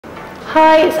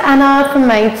Hi, it's Anna from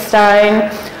Maidstone.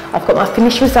 I've got my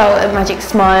finished result at Magic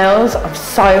Smiles. I'm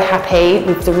so happy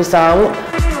with the result.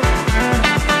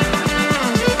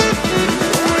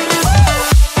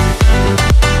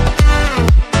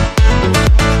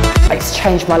 It's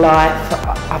changed my life.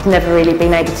 I've never really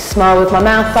been able to smile with my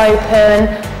mouth open,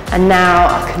 and now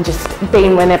I can just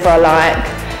beam whenever I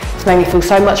like. It's made me feel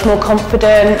so much more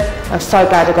confident. I'm so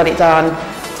glad I got it done.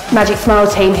 Magic Smile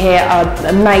team here are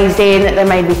amazing. They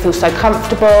made me feel so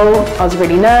comfortable. I was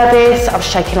really nervous. I was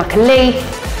shaking like a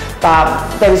leaf,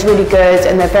 but they was really good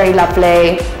and they're very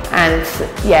lovely. And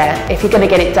yeah, if you're going to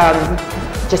get it done,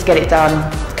 just get it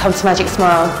done. Come to Magic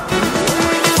Smile.